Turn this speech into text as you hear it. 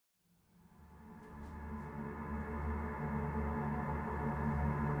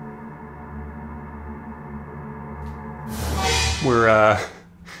We're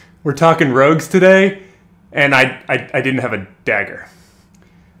talking rogues today, and I didn't have a dagger.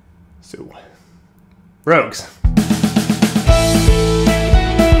 So, rogues.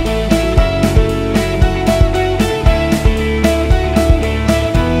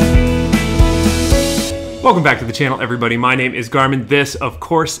 Welcome back to the channel, everybody. My name is Garmin. This, of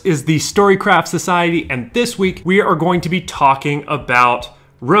course, is the Storycraft Society, and this week we are going to be talking about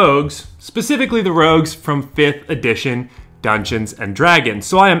rogues, specifically the rogues from 5th edition Dungeons and Dragons.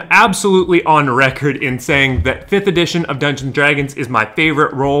 So I am absolutely on record in saying that 5th edition of Dungeons and Dragons is my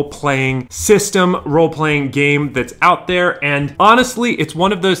favorite role-playing system, role-playing game that's out there, and honestly, it's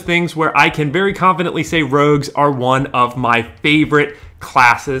one of those things where I can very confidently say rogues are one of my favorite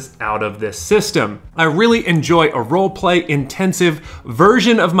classes out of this system. I really enjoy a roleplay intensive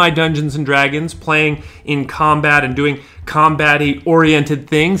version of my Dungeons and Dragons. Playing in combat and doing combat-y oriented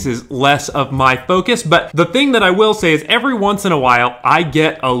things is less of my focus, but the thing that I will say is every once in a while I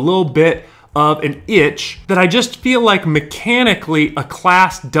get a little bit of an itch that I just feel like mechanically a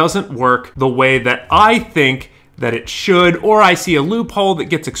class doesn't work the way that I think that it should, or I see a loophole that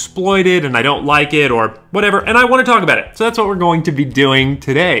gets exploited and I don't like it or whatever, and I want to talk about it. So that's what we're going to be doing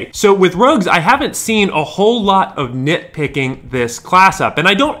today. So with rogues, I haven't seen a whole lot of nitpicking this class up, and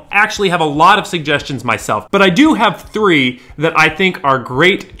I don't actually have a lot of suggestions myself, but I do have 3 that I think are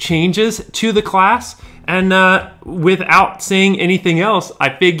great changes to the class. And without saying anything else, I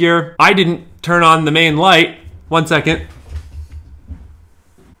figure I didn't turn on the main light. One second.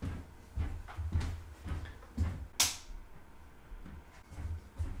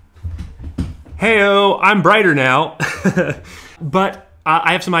 Heyo, I'm brighter now. But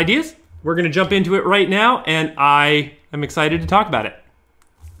I have some ideas. We're gonna jump into it right now, and I am excited to talk about it.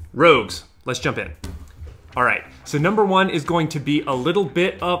 Rogues, let's jump in. All right, so number 1 is going to be a little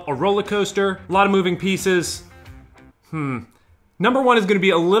bit of a roller coaster, a lot of moving pieces. Number 1 is gonna be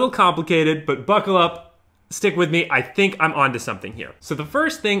a little complicated, but buckle up, stick with me. I think I'm onto something here. So the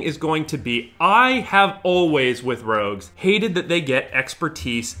first thing is going to be, I have always with rogues hated that they get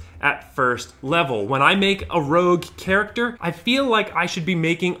expertise at first level. When I make a rogue character, I feel like I should be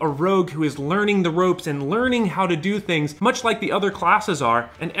making a rogue who is learning the ropes and learning how to do things much like the other classes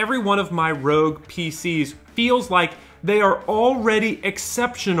are, and every one of my rogue PCs feels like they are already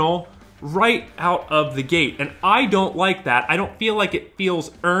exceptional right out of the gate, and I don't like that. I don't feel like it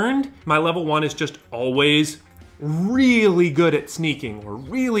feels earned. My level 1 is just always really good at sneaking or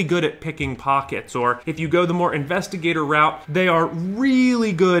really good at picking pockets, or if you go the more investigator route, they are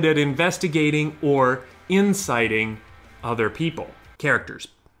really good at investigating or inciting other people, characters,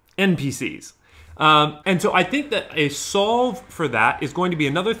 NPCs. And so I think that a solve for that is going to be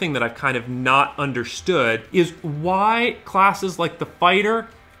another thing that I've kind of not understood, is why classes like the fighter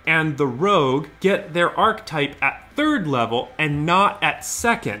and the rogue get their archetype at 3rd level and not at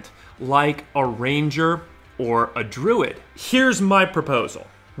 2nd, like a ranger or a druid. Here's my proposal.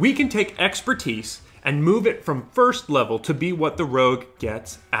 We can take expertise and move it from 1st level to be what the rogue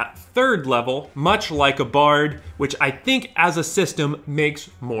gets at 3rd level, much like a bard, which I think as a system makes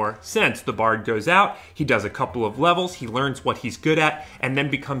more sense. The bard goes out, he does a couple of levels, he learns what he's good at, and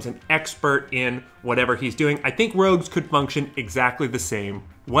then becomes an expert in whatever he's doing. I think rogues could function exactly the same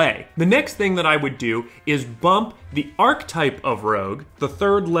way. The next thing that I would do is bump the archetype of rogue, the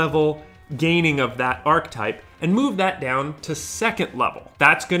 3rd level gaining of that archetype, and move that down to 2nd level.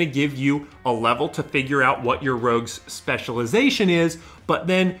 That's gonna give you a level to figure out what your rogue's specialization is, but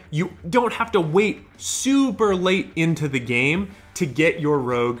then you don't have to wait super late into the game to get your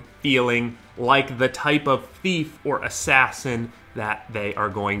rogue feeling like the type of thief or assassin that they are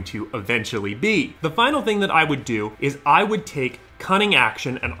going to eventually be. The final thing that I would do is I would take cunning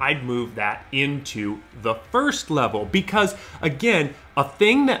action and I'd move that into the 1st level, because again, a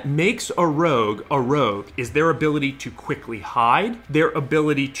thing that makes a rogue is their ability to quickly hide, their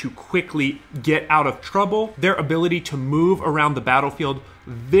ability to quickly get out of trouble, their ability to move around the battlefield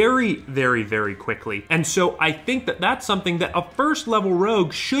very, very, very quickly. And so I think that that's something that a 1st level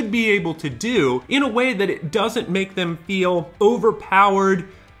rogue should be able to do in a way that it doesn't make them feel overpowered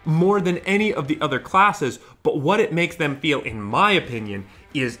more than any of the other classes, but what it makes them feel, in my opinion,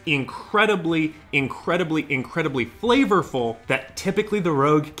 is incredibly, incredibly, incredibly flavorful, that typically the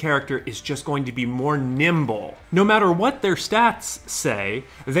rogue character is just going to be more nimble. No matter what their stats say,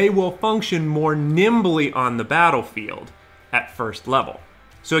 they will function more nimbly on the battlefield at 1st level.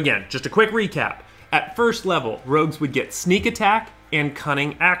 So again, just a quick recap. At 1st level, rogues would get sneak attack, and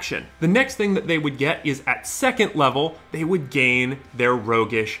cunning action. The next thing that they would get is at second level, they would gain their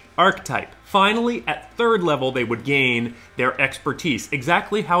roguish archetype. Finally, at third level, they would gain their expertise,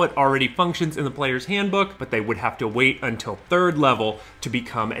 exactly how it already functions in the player's handbook, but they would have to wait until third level to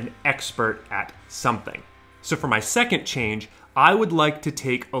become an expert at something. So for my second change, I would like to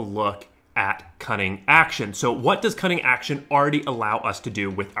take a look at cunning action. So what does cunning action already allow us to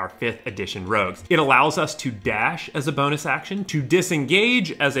do with our 5th edition rogues? It allows us to dash as a bonus action, to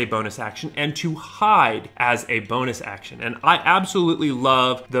disengage as a bonus action, and to hide as a bonus action. And I absolutely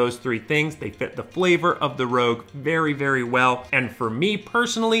love those 3 things. They fit the flavor of the rogue very, very well. And for me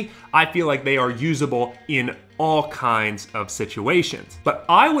personally, I feel like they are usable in all kinds of situations. But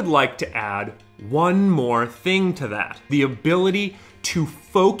I would like to add one more thing to that: the ability to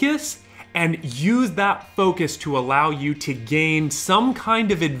focus and use that focus to allow you to gain some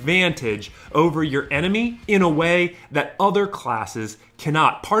kind of advantage over your enemy in a way that other classes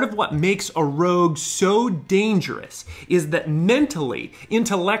cannot. Part of what makes a rogue so dangerous is that mentally,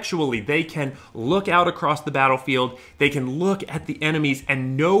 intellectually, they can look out across the battlefield, they can look at the enemies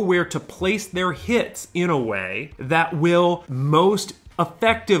and know where to place their hits in a way that will most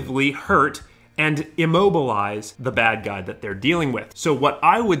effectively hurt and immobilize the bad guy that they're dealing with. So what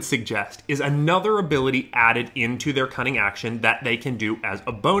I would suggest is another ability added into their cunning action that they can do as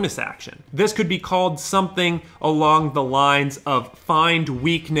a bonus action. This could be called something along the lines of find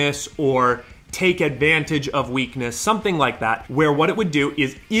weakness or take advantage of weakness, something like that, where what it would do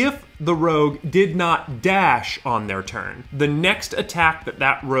is if the rogue did not dash on their turn, the next attack that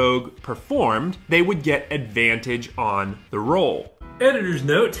that rogue performed, they would get advantage on the roll. Editor's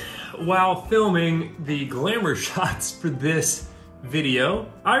note: while filming the glamour shots for this video,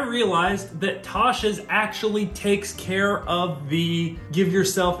 I realized that Tasha's actually takes care of the give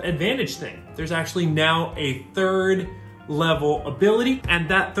yourself advantage thing. There's actually now a 3rd level ability, and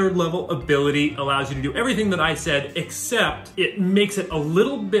that 3rd level ability allows you to do everything that I said, except it makes it a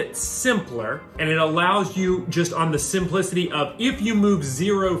little bit simpler, and it allows you just on the simplicity of if you move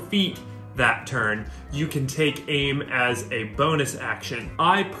 0 feet that turn, you can take aim as a bonus action.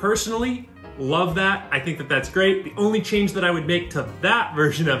 I personally love that. I think that that's great. The only change that I would make to that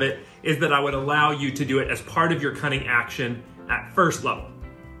version of it is that I would allow you to do it as part of your cunning action at 1st level.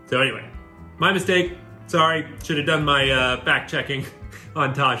 So anyway, my mistake. Sorry, should have done my fact checking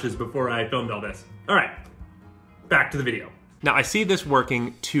on Tasha's before I filmed all this. All right, back to the video. Now I see this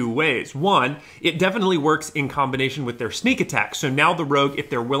working 2 ways. One, it definitely works in combination with their sneak attack. So now the rogue, if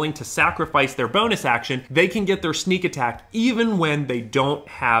they're willing to sacrifice their bonus action, they can get their sneak attack even when they don't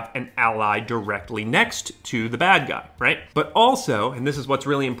have an ally directly next to the bad guy, right? But also, and this is what's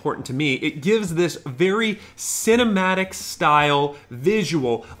really important to me, it gives this very cinematic style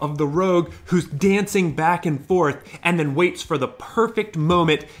visual of the rogue who's dancing back and forth and then waits for the perfect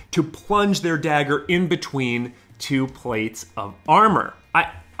moment to plunge their dagger in between 2 plates of armor.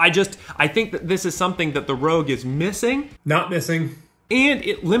 I think that this is something that the rogue is missing. Not missing. And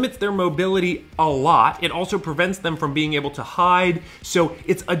it limits their mobility a lot. It also prevents them from being able to hide. So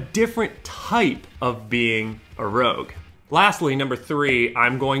it's a different type of being a rogue. Lastly, number 3,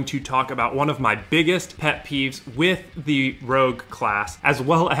 I'm going to talk about one of my biggest pet peeves with the rogue class, as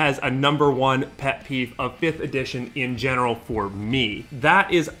well as a number 1 pet peeve of 5th edition in general for me.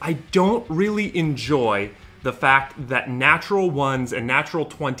 That is, I don't really enjoy the fact that natural 1s and natural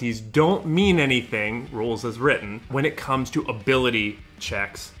 20s don't mean anything, rules as written, when it comes to ability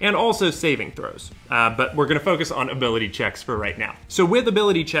checks and also saving throws. But we're gonna focus on ability checks for right now. So with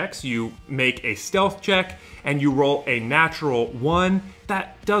ability checks, you make a stealth check and you roll a natural 1.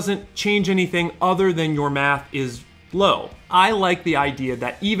 That doesn't change anything other than your math is low. I like the idea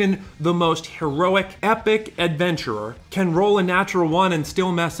that even the most heroic, epic adventurer can roll a natural 1 and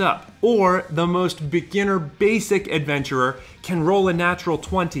still mess up. Or the most beginner, basic adventurer can roll a natural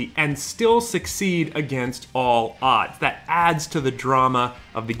 20 and still succeed against all odds. That adds to the drama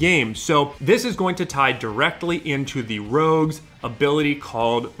of the game. So this is going to tie directly into the rogue's ability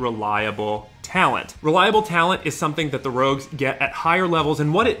called Reliable Talent. Reliable Talent is something that the rogues get at higher levels,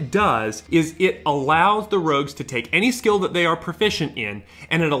 and what it does is it allows the rogues to take any skill that they are proficient in,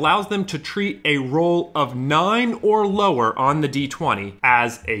 and it allows them to treat a roll of 9 or lower on the d20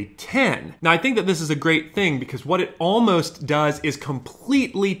 as a 10. Now I think that this is a great thing because what it almost does is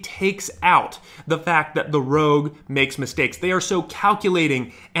completely takes out the fact that the rogue makes mistakes. They are so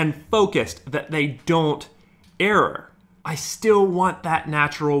calculating and focused that they don't err. I still want that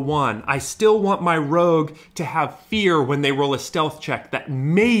natural 1. I still want my rogue to have fear when they roll a stealth check that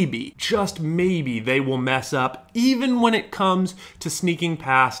maybe, just maybe, they will mess up, even when it comes to sneaking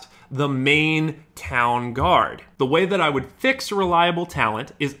past the main town guard. The way that I would fix reliable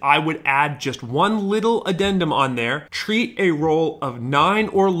talent is I would add just one little addendum on there, treat a roll of 9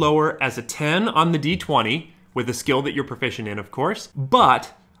 or lower as a 10 on the D20, with a skill that you're proficient in, of course,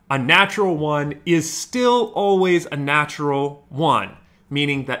 but a natural 1 is still always a natural 1,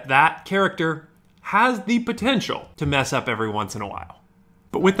 meaning that that character has the potential to mess up every once in a while.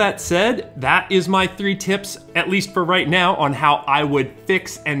 But with that said, that is my 3 tips, at least for right now, on how I would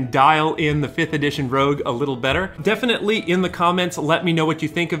fix and dial in the 5th edition Rogue a little better. Definitely in the comments, let me know what you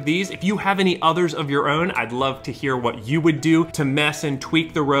think of these. If you have any others of your own, I'd love to hear what you would do to mess and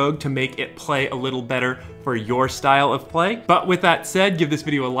tweak the Rogue to make it play a little better for your style of play. But with that said, give this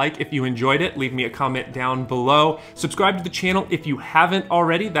video a like if you enjoyed it. Leave me a comment down below. Subscribe to the channel if you haven't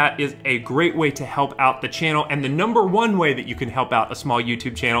already. That is a great way to help out the channel. And the #1 way that you can help out a small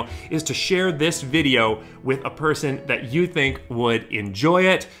YouTube channel is to share this video with a person that you think would enjoy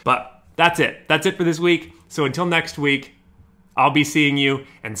it. But that's it. That's it for this week. So until next week, I'll be seeing you,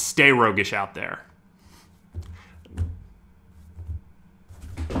 and stay roguish out there.